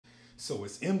So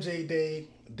it's MJ Day,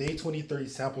 day 23,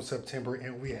 sample September,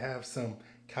 and we have some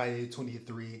Calle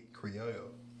 23 Criollo.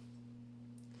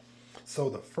 So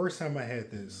the first time I had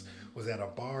this was at a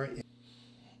bar.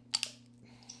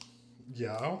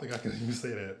 Yeah, I don't think I can even say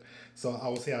that. So I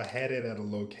would say I had it at a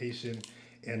location,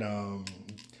 and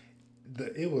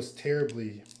it was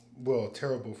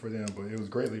terrible for them, but it was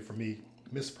greatly for me,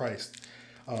 mispriced.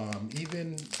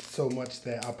 Even so much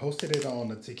that I posted it on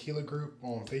the Tequila group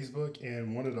on Facebook,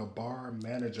 and one of the bar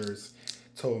managers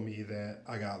told me that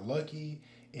I got lucky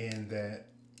and that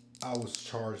I was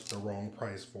charged the wrong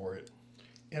price for it.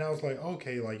 And I was like,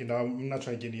 okay, I'm not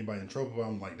trying to get anybody in trouble, but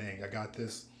I'm like, dang, I got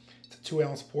this 2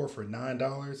 ounce pour for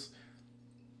 $9.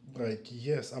 Like,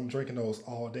 yes, I'm drinking those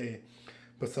all day.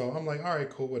 But so I'm like, all right,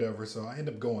 cool, whatever. So I end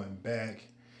up going back,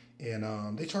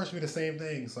 and they charged me the same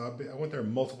thing. So I went there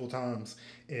multiple times,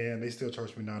 and they still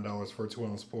charged me $9 for a 2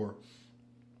 ounce pour.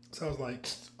 So I was like,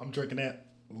 I'm drinking that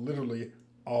literally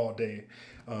all day,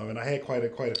 and I had quite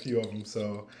a few of them.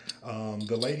 So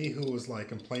the lady who was like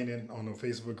complaining on the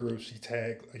Facebook group, she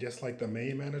tagged, I guess, like the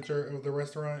main manager of the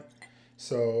restaurant.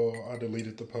 So I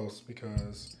deleted the post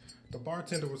because the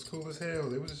bartender was cool as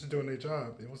hell. They was just doing their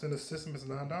job. It was in the system. It's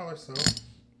 $9, so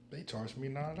they charged me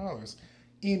 $9.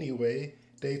 Anyway,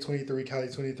 day 23, Cali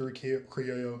 23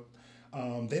 Criollo.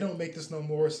 They don't make this no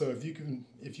more. So if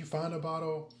you find a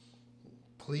bottle,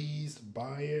 please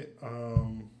buy it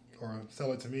or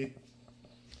sell it to me.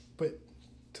 But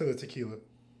to the tequila,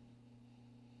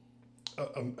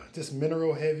 just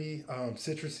mineral heavy,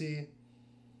 citrusy,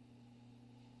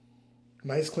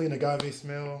 nice clean agave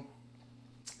smell.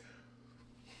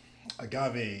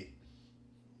 Agave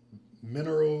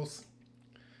minerals,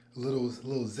 a little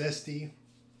zesty,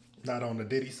 not on the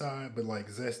Diddy side, but like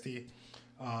zesty,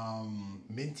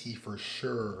 minty for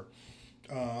sure.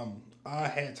 I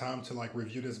had time to like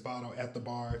review this bottle at the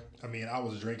bar. I mean, I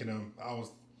was drinking them. I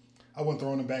wasn't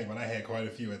throwing them back, but I had quite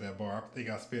a few at that bar. I think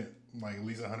I spent like at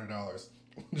least $100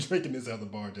 drinking this at the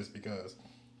bar just because.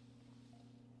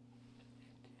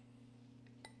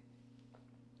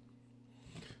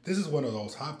 This is one of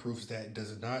those hot proofs that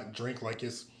does not drink like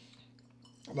it's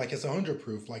 100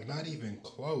 proof, like not even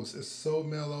close. It's so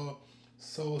mellow,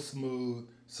 so smooth,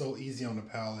 so easy on the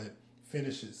palate.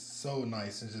 Finishes so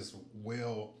nice and just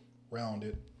well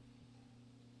rounded.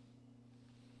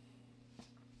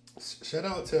 Shout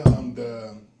out to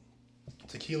the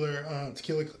tequila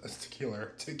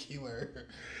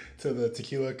to the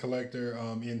tequila collector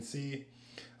NC.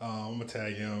 I'm gonna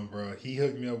tag him, bro. He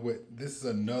hooked me up with, this is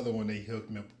another one that he hooked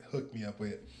me up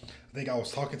with. I think I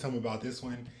was talking to him about this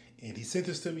one, and he sent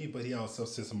this to me, but he also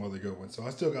sent some other good ones. So I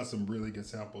still got some really good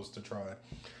samples to try.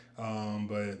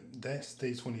 But that's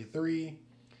day 23,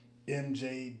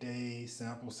 MJ Day,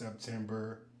 sample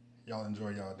September. Y'all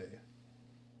enjoy y'all day.